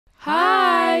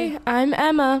I'm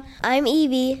Emma. I'm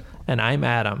Evie. And I'm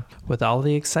Adam. With all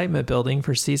the excitement building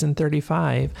for season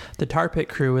 35, the Tar Pit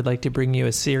crew would like to bring you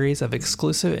a series of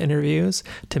exclusive interviews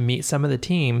to meet some of the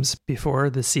teams before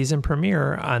the season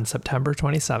premiere on September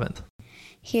 27th.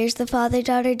 Here's the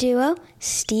father-daughter duo,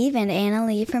 Steve and Anna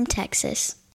Leigh from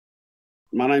Texas.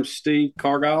 My name's Steve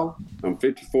Cargyle. I'm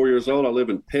 54 years old. I live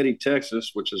in Petty,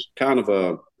 Texas, which is kind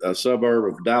of a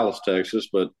suburb of Dallas, Texas,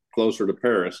 but closer to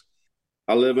Paris.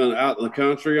 I live out in the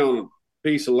country on a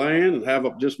piece of land and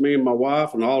have just me and my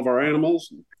wife and all of our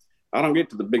animals. I don't get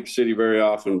to the big city very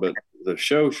often, but the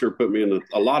show sure put me in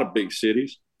a lot of big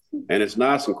cities. And it's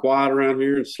nice and quiet around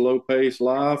here and slow-paced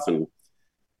life. And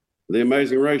The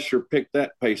Amazing Race sure picked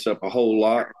that pace up a whole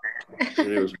lot.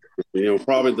 And it was,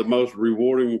 probably the most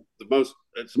rewarding,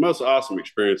 it's the most awesome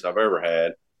experience I've ever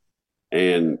had.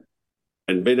 And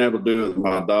being able to do it with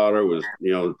my daughter was,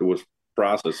 it was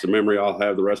priceless. A memory I'll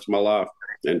have the rest of my life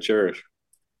and cherish.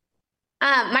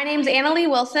 My name's Anna Leigh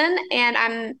Wilson, and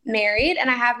I'm married, and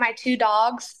I have my two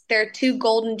dogs. They're two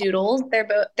golden doodles.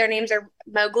 Their names are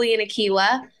Mowgli and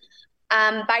Akiwa.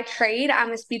 By trade,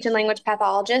 I'm a speech and language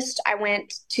pathologist. I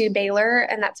went to Baylor,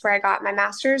 and that's where I got my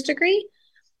master's degree.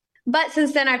 But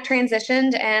since then, I've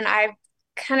transitioned, and I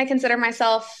kind of consider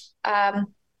myself a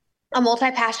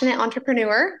multi-passionate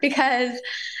entrepreneur because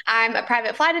I'm a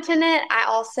private flight attendant. I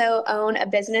also own a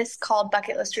business called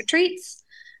Bucket List Retreats.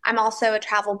 I'm also a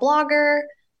travel blogger.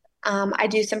 I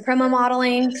do some promo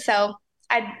modeling. So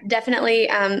I definitely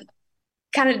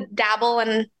kind of dabble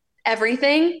in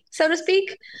everything, so to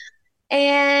speak.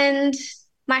 And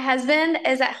my husband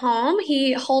is at home.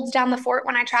 He holds down the fort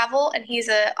when I travel, and he's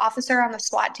an officer on the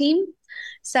SWAT team.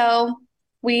 So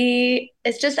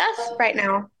it's just us right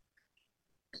now.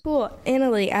 Cool.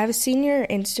 Anna Leigh, I've seen your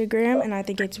Instagram, and I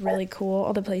think it's really cool,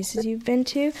 all the places you've been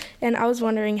to. And I was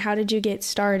wondering, how did you get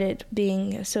started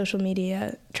being a social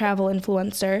media travel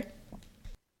influencer?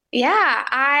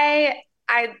 Yeah,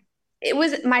 it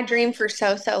was my dream for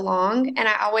so long. And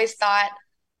I always thought,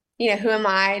 who am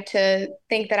I to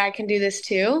think that I can do this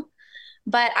too?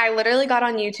 But I literally got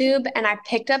on YouTube and I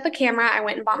picked up a camera. I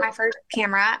went and bought my first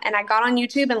camera, and I got on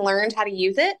YouTube and learned how to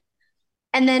use it.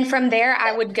 And then from there,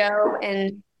 I would go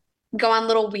on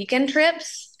little weekend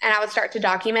trips, and I would start to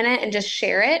document it and just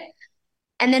share it.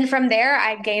 And then from there,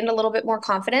 I gained a little bit more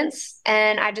confidence,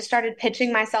 and I just started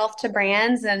pitching myself to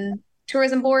brands and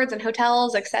tourism boards and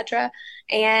hotels, etc.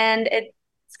 And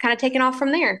it's kind of taken off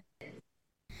from there.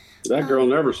 That girl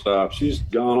never stops. She's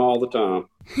gone all the time.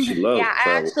 She loves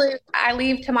travel. I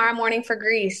leave tomorrow morning for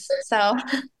Greece. So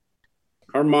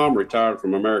her mom retired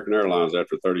from American Airlines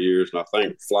after 30 years, and I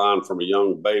think flying from a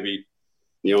young baby,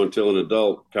 until an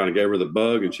adult kind of gave her the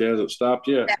bug, and she hasn't stopped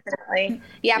yet. Definitely.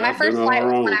 Yeah, my first flight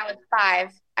was when I was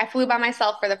 5. I flew by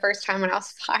myself for the first time when I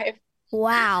was 5.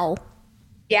 Wow.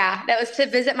 Yeah, that was to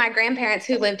visit my grandparents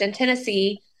who lived in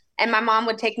Tennessee, and my mom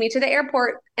would take me to the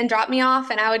airport and drop me off,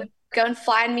 and I would go and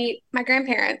fly and meet my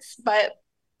grandparents. But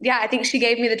yeah, I think she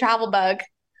gave me the travel bug.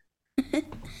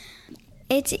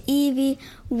 It's Evie.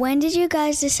 When did you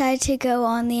guys decide to go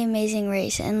on The Amazing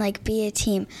Race and be a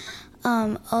team?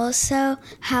 Also,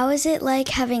 how is it like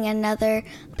having another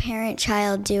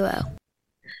parent-child duo?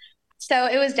 So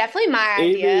it was definitely my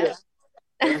idea.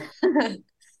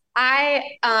 I've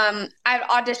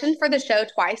auditioned for the show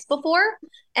twice before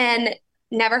and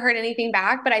never heard anything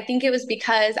back, but I think it was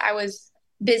because I was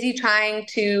busy trying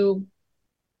to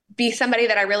be somebody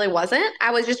that I really wasn't.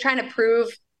 I was just trying to prove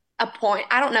a point.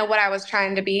 I don't know what I was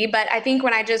trying to be, but I think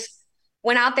when I just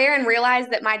went out there and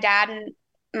realized that my dad and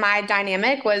my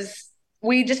dynamic was,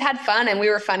 we just had fun and we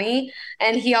were funny,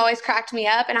 and he always cracked me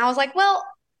up, and I was like, well,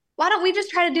 why don't we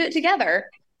just try to do it together?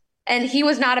 And he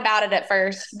was not about it at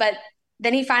first, but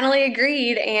then he finally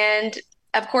agreed. And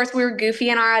of course we were goofy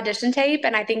in our audition tape,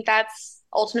 and I think that's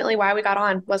ultimately why we got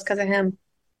on, was because of him.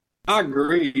 I'd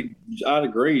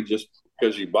agree just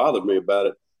because you bothered me about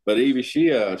it. But Evie, she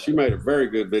made a very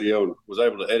good video and was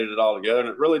able to edit it all together, and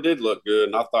it really did look good.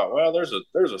 And I thought, well, there's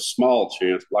a small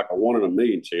chance, like a 1 in a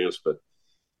million chance. But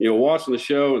watching the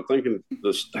show and thinking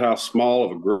how small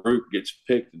of a group gets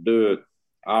picked to do it,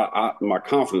 my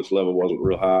confidence level wasn't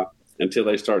real high until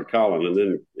they started calling, and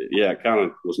then it kind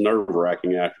of was nerve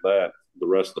wracking after that. The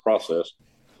rest of the process.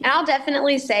 And I'll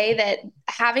definitely say that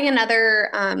having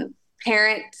another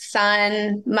parent,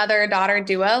 son, mother, daughter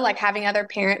duo, like having other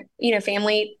parent,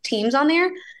 family teams on there,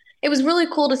 it was really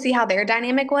cool to see how their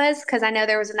dynamic was, because I know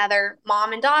there was another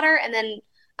mom and daughter, and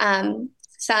then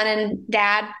son and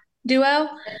dad duo,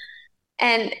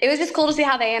 and it was just cool to see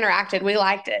how they interacted. We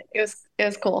liked it. It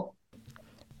was cool.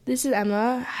 This is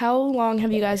Emma. How long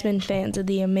have you guys been fans of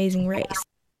The Amazing Race?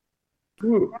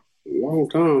 Ooh, a long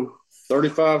time.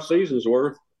 35 seasons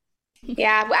worth.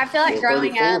 Yeah, I feel like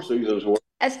growing 34 up, seasons worth.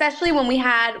 especially when we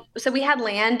had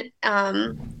land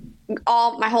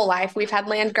all my whole life. We've had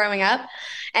land growing up,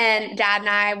 and Dad and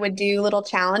I would do little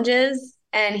challenges,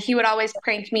 and he would always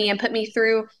prank me and put me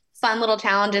through fun little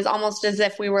challenges, almost as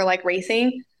if we were like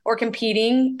racing or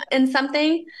competing in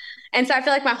something. And so I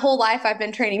feel like my whole life I've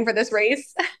been training for this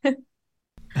race.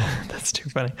 That's too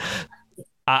funny.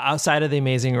 Outside of The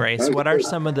Amazing Race, what are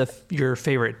some of your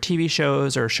favorite TV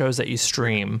shows or shows that you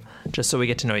stream, just so we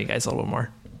get to know you guys a little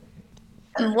more?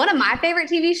 One of my favorite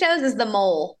TV shows is The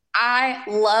Mole. I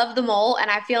love The Mole, and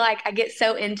I feel like I get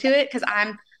so into it because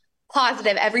I'm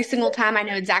positive every single time I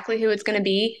know exactly who it's going to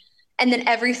be. And then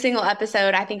every single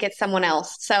episode, I think it's someone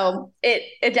else. So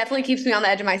it definitely keeps me on the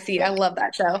edge of my seat. I love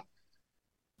that show.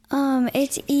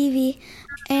 It's Evie.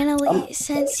 Annalie,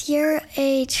 since you're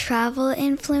a travel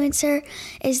influencer,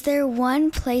 is there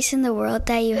one place in the world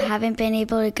that you haven't been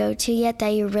able to go to yet that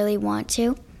you really want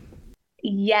to?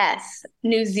 Yes,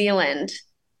 New Zealand.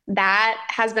 That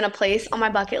has been a place on my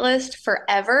bucket list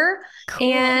forever,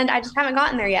 Cool. and I just haven't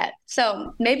gotten there yet.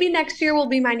 So maybe next year will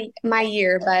be my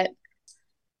year, but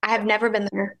I have never been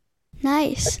there.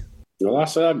 Nice. Well, I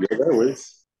said I'd go there with you.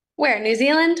 Where? New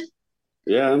Zealand?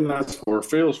 Yeah, and that's where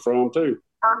Phil's from, too.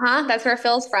 Uh-huh. That's where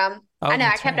Phil's from. Oh, I know. I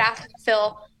that's kept right. asking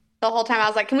Phil the whole time. I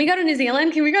was like, can we go to New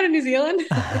Zealand? Can we go to New Zealand?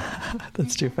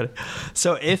 That's too funny.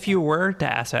 So if you were to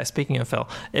ask back, speaking of Phil,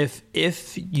 if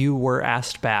you were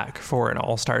asked back for an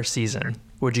all-star season,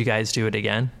 would you guys do it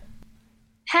again?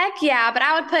 Heck yeah, but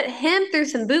I would put him through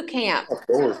some boot camp. Of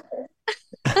course.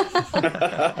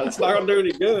 It's not going to do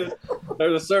any good.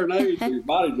 There's a certain age your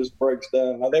body just breaks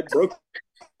down. Now, they broke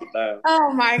down.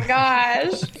 Oh my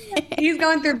gosh. He's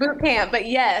going through boot camp. But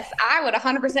yes, I would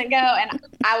 100% go, and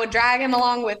I would drag him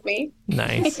along with me.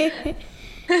 Nice.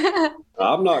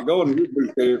 I'm not going to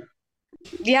boot camp.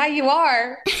 Yeah, you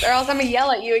are. Or else I'm going to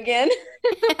yell at you again.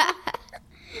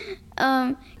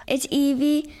 It's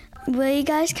Evie. Will you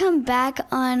guys come back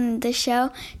on the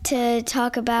show to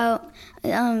talk about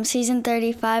season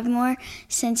 35 more,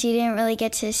 since you didn't really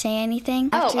get to say anything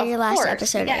after of your last course.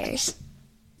 episode Yes. airs?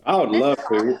 I would love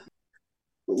to.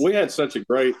 We had such a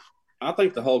great, I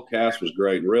think the whole cast was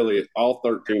great. Really, all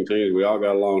 13 teams, we all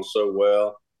got along so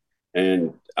well.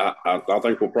 And I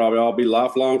think we'll probably all be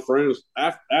lifelong friends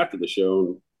after the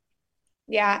show.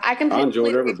 Yeah, I I completely enjoyed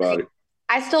agree. everybody.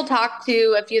 I still talk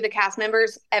to a few of the cast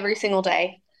members every single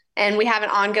day. And we have an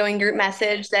ongoing group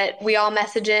message that we all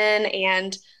message in.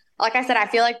 And like I said, I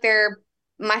feel like they're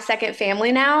my second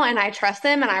family now, and I trust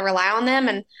them and I rely on them.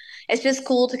 And it's just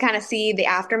cool to kind of see the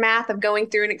aftermath of going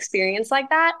through an experience like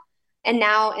that and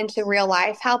now into real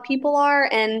life, how people are.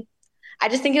 And I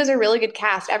just think it was a really good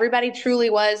cast. Everybody truly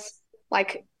was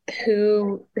like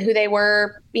who they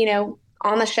were,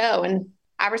 on the show. And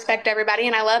I respect everybody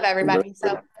and I love everybody.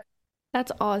 So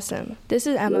That's awesome. This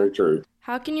is Emma. Very true.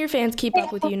 How can your fans keep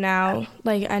up with you now?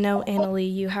 Like, I know,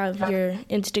 Annalie, you have your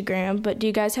Instagram, but do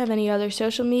you guys have any other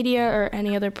social media or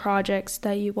any other projects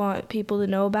that you want people to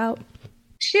know about?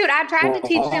 shoot, I tried to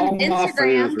teach them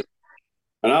Instagram.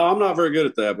 And I'm not very good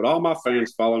at that, but all my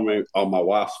fans follow me on my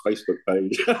wife's Facebook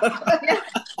page.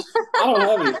 I don't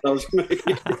have any social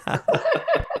media.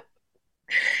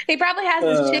 He probably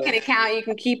has his chicken account. You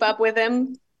can keep up with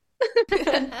him.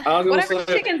 Whatever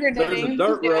chickens are there's doing. a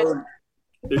dirt road.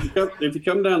 If you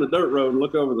come down the dirt road and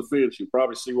look over the fence, you'll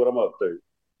probably see what I'm up to.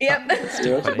 Yep. Yeah,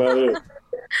 that's about it.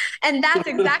 And that's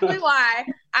exactly why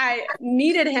I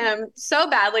needed him so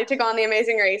badly to go on The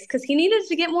Amazing Race, because he needed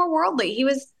to get more worldly. He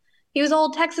was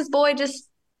old Texas boy just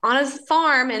on his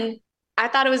farm, and I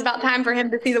thought it was about time for him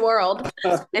to see the world,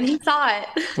 and he saw it.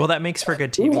 Well, that makes for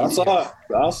good TV.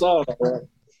 I saw it.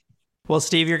 Well,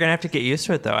 Steve, you're going to have to get used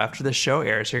to it, though. After the show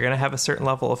airs, you're going to have a certain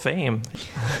level of fame.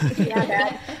 Yeah,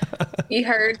 Dad. You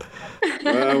heard.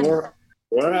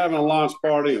 We're having a launch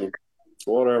party. And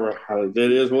whatever.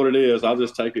 It is what it is. I'll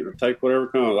just take whatever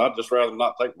comes. I'd just rather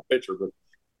not take my picture, but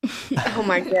Oh,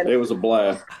 my goodness. it was a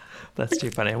blast. That's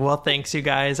too funny. Well, thanks, you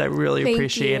guys. I really Thank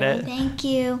appreciate you. it. Thank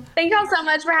you. Thank y'all so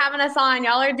much for having us on.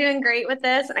 Y'all are doing great with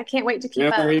this, and I can't wait to keep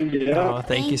up. Oh,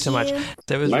 thank you so much.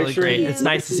 It was really great. It's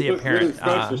nice to see a parent,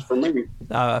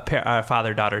 a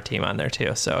father-daughter team on there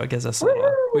too. So it gives us a little.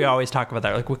 We always talk about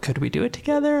that. Like, well, could we do it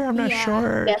together? I'm not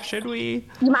sure. Yeah. Should we?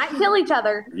 You might kill each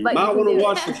other, You but might you want can to do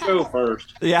watch the show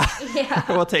first. Yeah.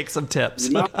 We'll take some tips.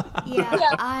 Yeah,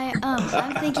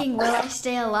 I'm thinking, will I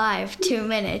stay alive 2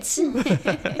 minutes?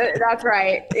 it. That's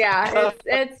right. Yeah,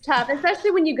 it's tough, especially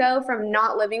when you go from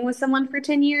not living with someone for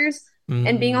 10 years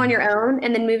and being on your own,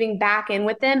 and then moving back in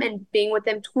with them and being with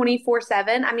them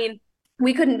 24/7. I mean,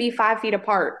 we couldn't be 5 feet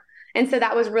apart. And so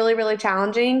that was really, really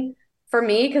challenging for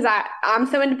me because I'm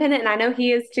so independent and I know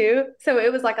he is too. So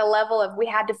it was like a level of we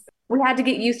had to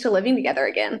get used to living together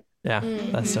again. Yeah,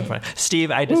 that's so funny. Steve,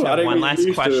 I just have one last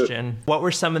question. What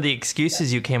were some of the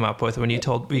excuses you came up with when you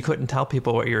couldn't tell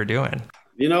people what you were doing?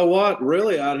 You know what?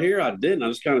 Really, out here, I didn't. I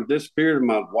just kind of disappeared.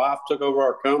 My wife took over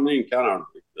our company and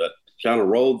kind of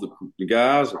rolled the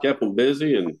guys and kept them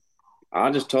busy. And I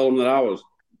just told them that I was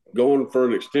going for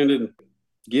an extended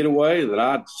getaway and that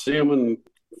I'd see them in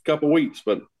a couple of weeks.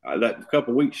 But that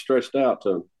couple of weeks stretched out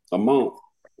to a month.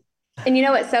 And you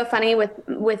know what's so funny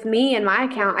with me and my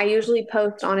account, I usually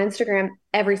post on Instagram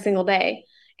every single day.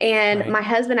 And my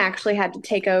husband actually had to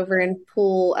take over and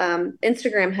pull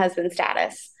Instagram husband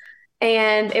status.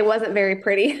 And it wasn't very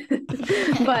pretty,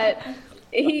 but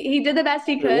he did the best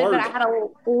he could. But I had a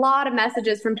lot of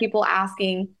messages from people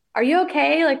asking, "Are you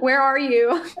okay? Like, where are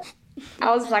you?"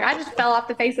 I was like, I just fell off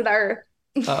the face of the earth.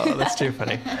 Oh, that's too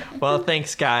funny. Well,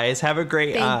 thanks, guys. Have a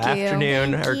great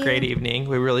afternoon or great evening.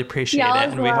 We really appreciate it.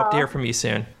 And we hope to hear from you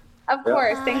soon. Of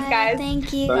course. Bye. Thanks, guys.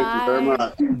 Thank you. Thank you very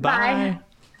much. Bye.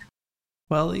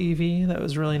 Well, Evie, that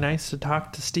was really nice to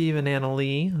talk to Steve and Anna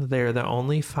Leigh. They're the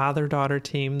only father-daughter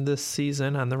team this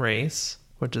season on the race,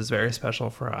 which is very special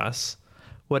for us.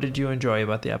 What did you enjoy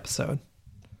about the episode?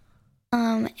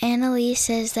 Anna Leigh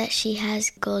says that she has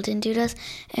golden doodles,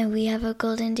 and we have a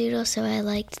golden doodle, so I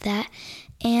liked that.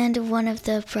 And one of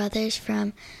the brothers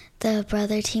from the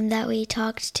brother team that we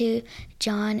talked to,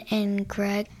 John and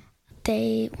Greg,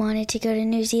 they wanted to go to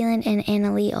New Zealand, and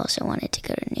Anna Leigh also wanted to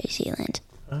go to New Zealand.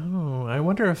 Oh, I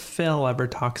wonder if Phil ever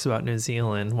talks about New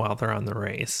Zealand while they're on the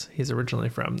race. He's originally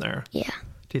from there. Yeah.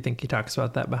 Do you think he talks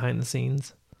about that behind the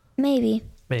scenes? Maybe.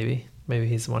 Maybe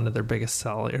he's one of their biggest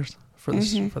sellers for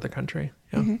this for the country.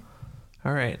 Yeah.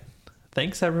 All right.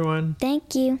 Thanks, everyone.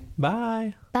 Thank you.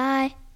 Bye. Bye.